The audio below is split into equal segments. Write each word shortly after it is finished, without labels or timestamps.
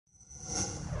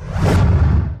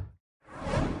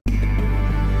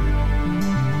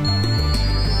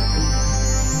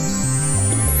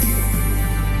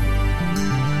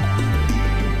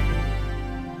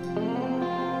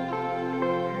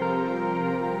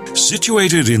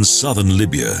Situated in southern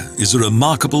Libya is a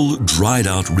remarkable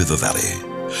dried-out river valley,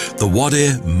 the Wadi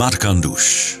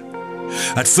Matkhandoush.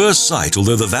 At first sight,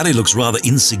 although the valley looks rather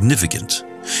insignificant,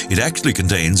 it actually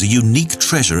contains a unique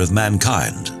treasure of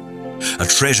mankind, a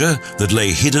treasure that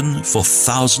lay hidden for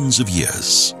thousands of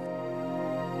years.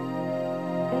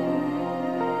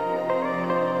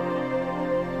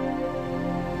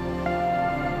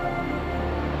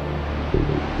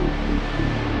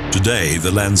 Today,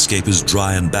 the landscape is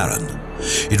dry and barren.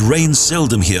 It rains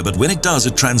seldom here, but when it does,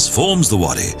 it transforms the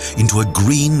wadi into a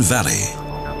green valley.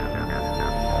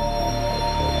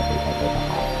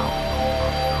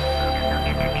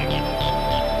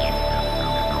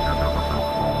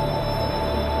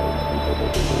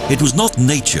 It was not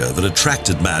nature that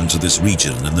attracted man to this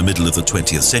region in the middle of the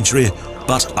 20th century,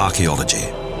 but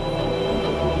archaeology.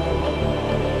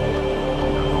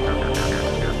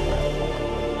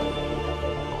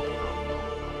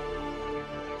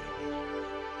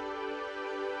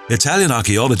 Italian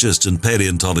archaeologist and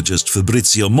paleontologist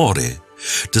Fabrizio Mori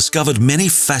discovered many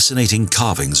fascinating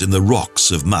carvings in the rocks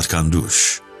of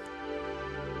Matkhandoush.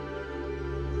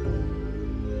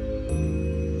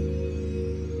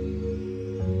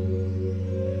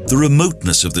 The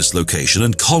remoteness of this location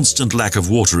and constant lack of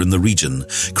water in the region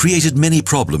created many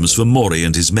problems for Mori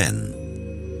and his men.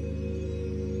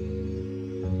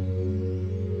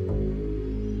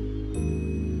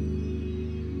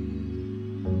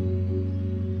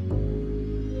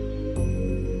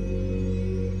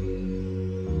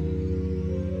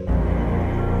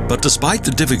 But despite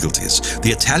the difficulties,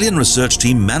 the Italian research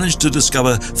team managed to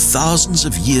discover thousands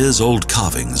of years-old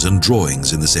carvings and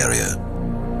drawings in this area.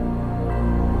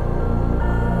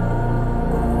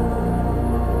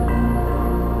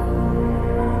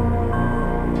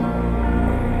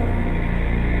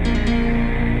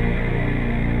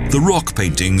 The rock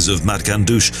paintings of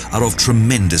Matkhandoush are of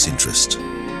tremendous interest.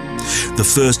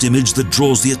 The first image that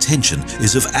draws the attention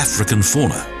is of African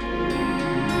fauna.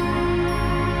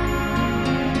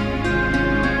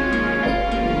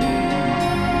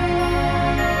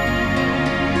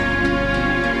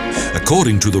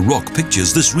 According to the rock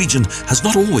pictures, this region has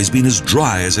not always been as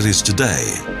dry as it is today.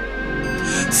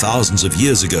 Thousands of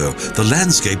years ago, the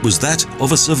landscape was that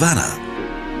of a savanna.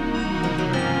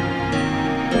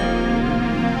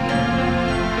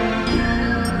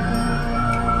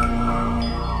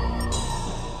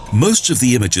 Most of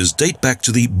the images date back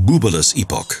to the Bubalus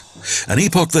epoch, an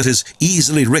epoch that is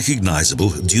easily recognizable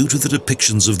due to the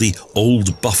depictions of the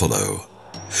old buffalo.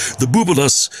 The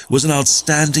Bubalus was an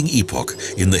outstanding epoch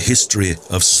in the history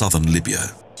of southern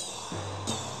Libya.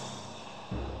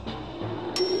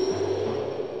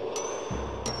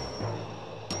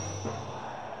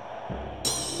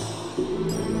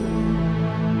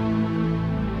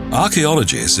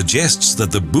 Archaeology suggests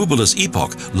that the Bubalus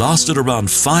epoch lasted around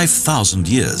 5,000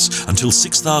 years until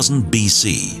 6000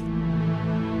 BC.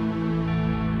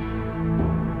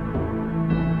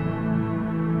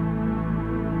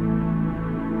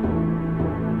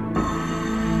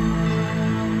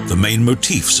 The main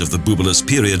motifs of the Bubalus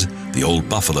period, the old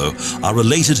buffalo, are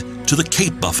related to the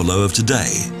Cape buffalo of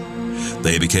today.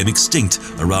 They became extinct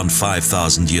around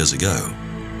 5,000 years ago.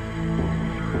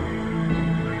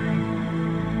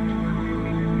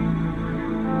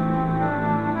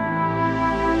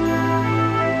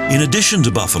 In addition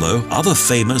to buffalo, other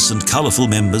famous and colorful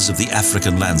members of the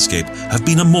African landscape have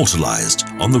been immortalized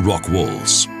on the rock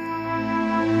walls.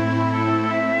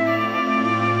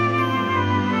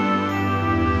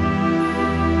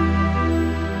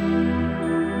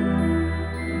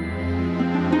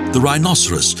 The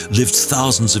rhinoceros lived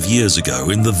thousands of years ago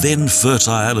in the then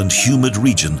fertile and humid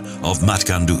region of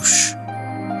Matkhandoush.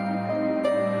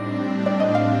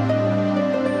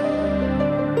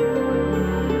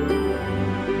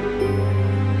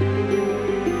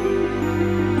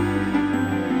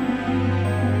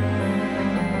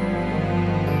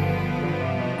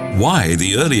 Why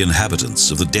the early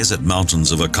inhabitants of the desert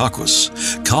mountains of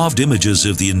Akakus carved images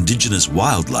of the indigenous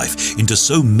wildlife into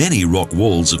so many rock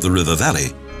walls of the river valley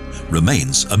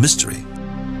remains a mystery.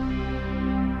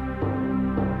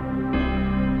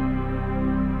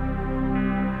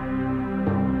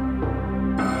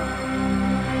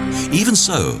 Even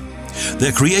so,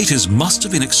 their creators must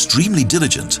have been extremely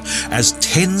diligent, as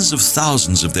tens of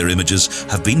thousands of their images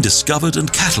have been discovered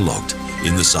and catalogued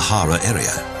in the Sahara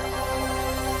area.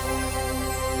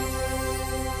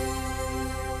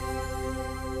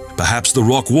 Perhaps the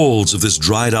rock walls of this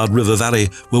dried-out river valley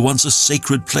were once a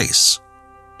sacred place.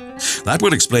 That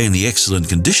would explain the excellent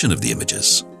condition of the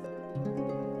images.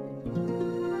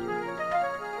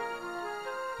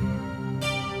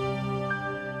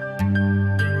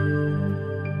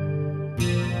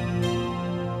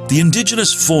 The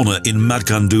indigenous fauna in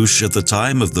Matkhandoush at the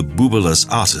time of the Bubalus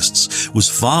artists was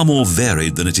far more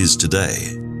varied than it is today.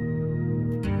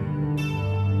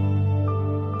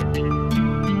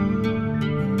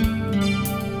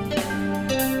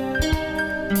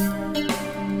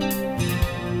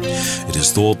 It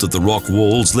is thought that the rock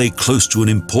walls lay close to an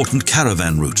important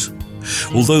caravan route,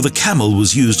 although the camel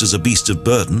was used as a beast of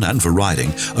burden and for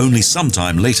riding only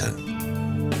sometime later.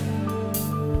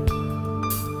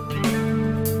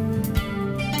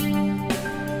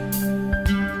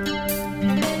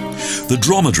 The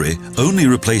dromedary only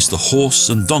replaced the horse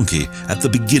and donkey at the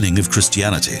beginning of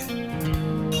Christianity.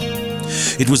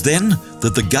 It was then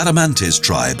that the Garamantes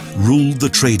tribe ruled the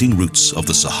trading routes of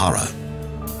the Sahara.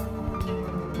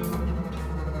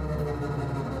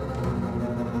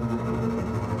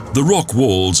 The rock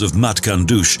walls of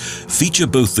Matkhandoush feature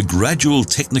both the gradual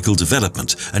technical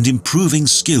development and improving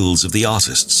skills of the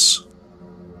artists.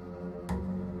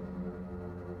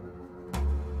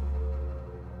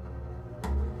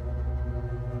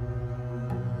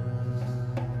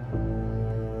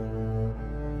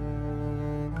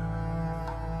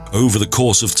 Over the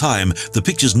course of time, the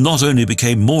pictures not only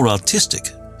became more artistic,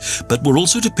 but were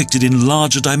also depicted in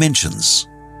larger dimensions.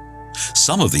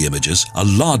 Some of the images are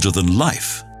larger than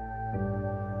life.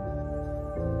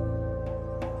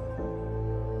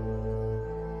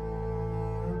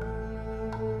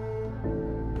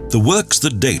 The works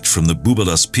that date from the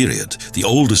Bubalus period, the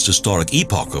oldest historic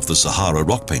epoch of the Sahara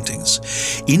rock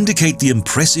paintings, indicate the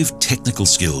impressive technical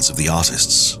skills of the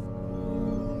artists.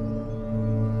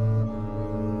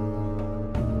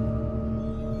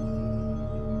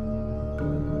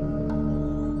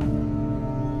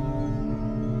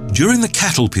 During the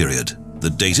cattle period,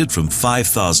 that dated from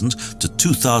 5000 to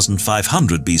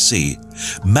 2500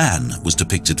 BC, man was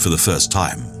depicted for the first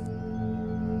time.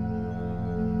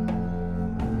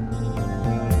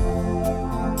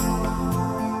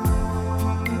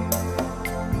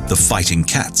 The fighting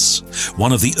cats,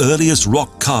 one of the earliest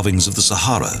rock carvings of the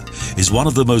Sahara, is one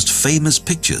of the most famous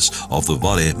pictures of the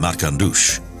Wadi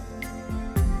Matkhandoush.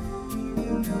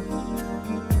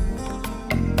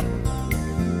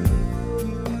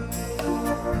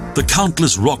 The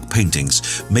countless rock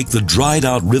paintings make the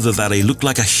dried-out river valley look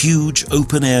like a huge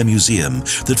open-air museum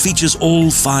that features all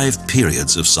 5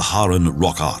 periods of Saharan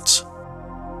rock art.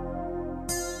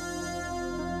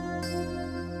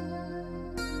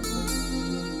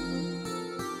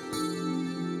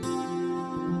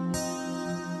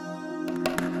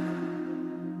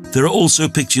 There are also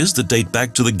pictures that date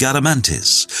back to the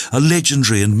Garamantes, a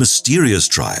legendary and mysterious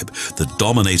tribe that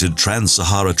dominated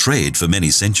trans-Sahara trade for many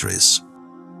centuries.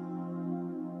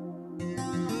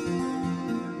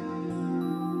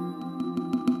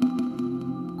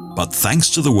 But thanks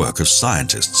to the work of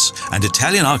scientists and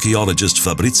Italian archaeologist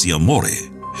Fabrizio Mori,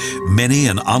 many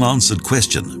an unanswered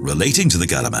question relating to the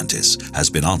Garamantes has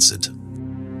been answered.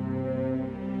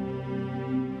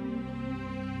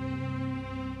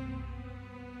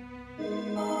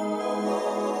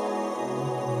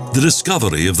 The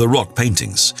discovery of the rock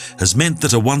paintings has meant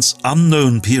that a once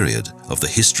unknown period of the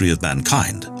history of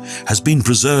mankind has been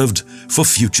preserved for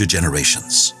future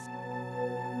generations.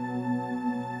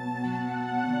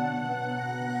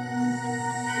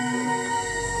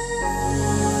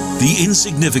 The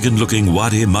insignificant-looking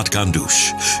Wadi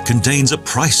Matkhandoush contains a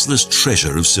priceless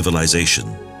treasure of civilization.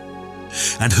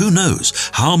 And who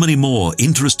knows how many more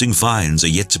interesting finds are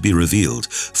yet to be revealed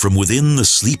from within the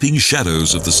sleeping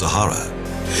shadows of the Sahara,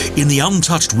 in the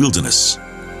untouched wilderness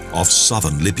of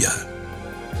southern Libya.